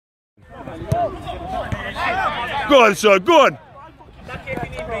Go on, son, go on.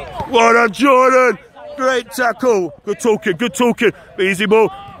 Well done, Jordan. Great tackle. Good talking, good talking. Easy ball.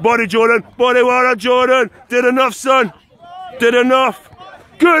 Body, Jordan. Body, well done, Jordan. Did enough, son. Did enough.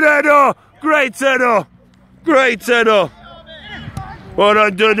 Good header. Great header. Great header. Well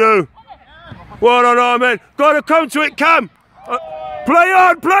done, Dudu. Well done, Ahmed. Gotta come to it, Cam. Play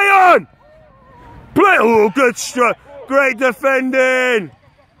on, play on. Play. Oh, good strike. Great defending.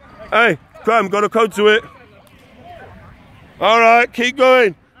 Hey, Cam, gotta come to it. All right, keep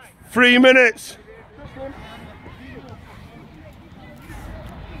going. 3 minutes.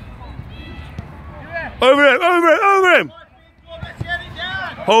 Over him, over him, over him.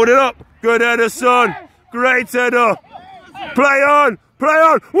 Hold it up. Good header, son. Great header. Play on, play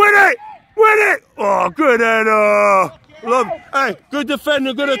on. Win it, win it. Oh, good header. Love. Hey, good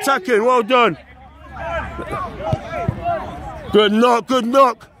defending, good attacking. Well done. Good knock, good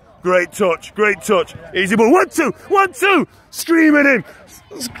knock. Great touch, great touch. Easy ball. 1-2, 1-2. Scream at him.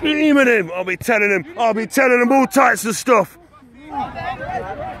 Scream at him. I'll be telling him all types of stuff.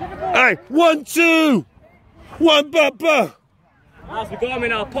 Hey, 1-2. One bumper. As we got him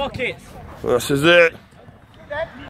in our pockets. This is it.